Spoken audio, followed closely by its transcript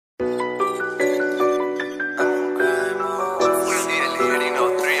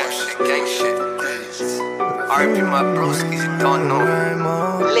RP my broskies, you don't know.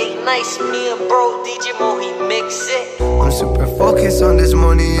 Late nights, me and bro, DJ Mo, he mix it. I'm super focused on this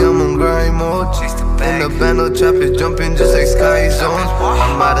money, I'm on grind mode. In the band, no traffic, jumping just like Sky Zone.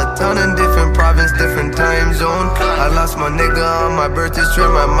 I'm out of town in different province, different time zone. I lost my nigga on my birthday trip,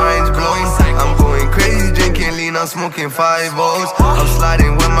 my mind's blown. I'm going crazy, drinking lean, I'm smoking 5-0s. I'm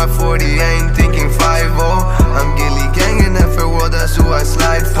sliding with my 40, I ain't thinking 5-0. I'm gilly gangin' every world, that's who I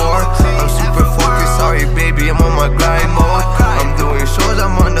slide for. I'm super focused, sorry baby, I'm on my grind mode. I'm doing shows,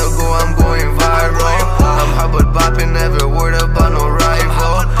 I'm on the go, I'm going viral. I'm hot but bopping, never word about no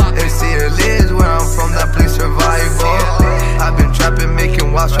rival. MCL is where I'm from, that place survival. I've been trapping,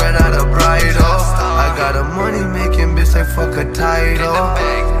 making walks right out of bridal. I got a money making bitch like fuck a title.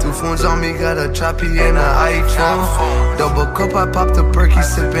 2 phones on me, got a choppy and an iPhone. Double cup, I popped a perky,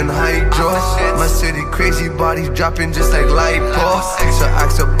 sipping hydro. My city crazy, bodies dropping just like lipo. So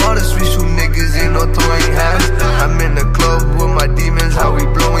ask about us, we shoot niggas, ain't no throwing hands. I'm in the club with my demons, how we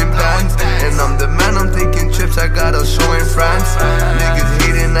blowing bands. And I'm the man, I'm taking trips, I got a show in France. Niggas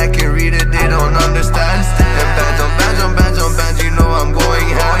hating, I can read it, they don't understand. And bands on bands on bands on bands, you know I'm going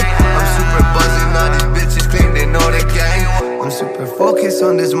ham. I'm super buzzing, all these bitches claim they know the gang. I'm super focused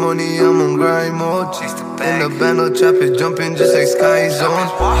on this money, I'm on grind mode. In the band, no traffic, jumping just like Sky Zone.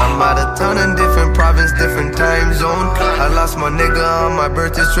 I'm out of town in different province, different time zone. I lost my nigga on my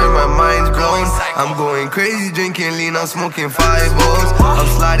birthday trip, my mind's blown. I'm going crazy, drinking lean, I'm smoking 5-0s. I'm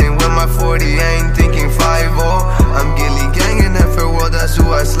sliding with my 40, I ain't thinking 5-0. I'm gilly gangin' every world, that's who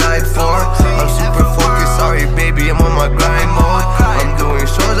I slide for. I'm super focused, sorry baby, I'm on my grind mode. I'm doing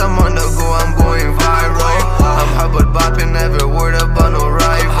shows, I'm on the go, I'm going viral. I'm hot but bopping, never word about no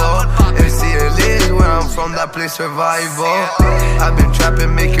rival. MCL is where I'm from, that place survival. I've been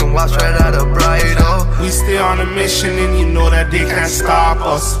trapping, making walks right out of bridal. We stay on a mission and you know that they can't stop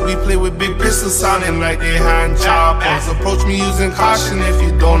us. We play with big pistols sounding like they hand choppers. Approach me using caution if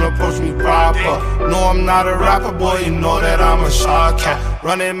you don't approach me proper. No, I'm not a rapper, boy, you know that I'm a sharker.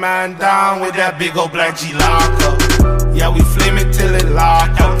 Running man down with that big old black G locker. Yeah, we flame it till it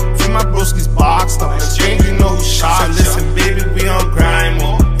lock up. Free my broskies boxed up. Strange, you know who shot. So listen, baby, we on grind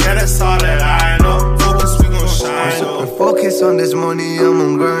mode. Yeah, that's all that I know. Focus, we gon' shine. I'm super focused on this money, I'm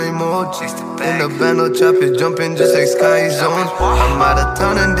on grind mode. In the band, no traffic, jumping just like Sky Zone. I'm out of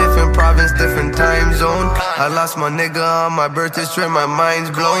town in different province, different time zone. I lost my nigga on my birthday trip, my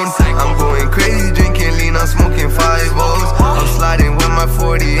mind's blown. I'm going crazy, drinking lean, I'm smoking 5-0s. I'm sliding with my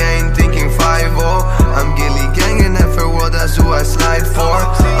 40, I ain't thinking 5-0. I'm gilly gangin' every world, that's who I slide for.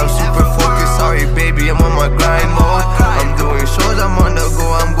 I'm super focused, sorry baby, I'm on my grind mode. I'm doing shows, I'm on the go,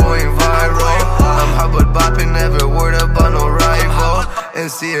 I'm going viral. I'm hot but bopping, never word about no rival.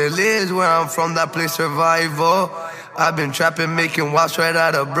 MCL is where I'm from, that place survival. I've been trapping, making walks right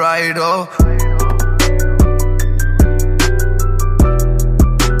out of bridal.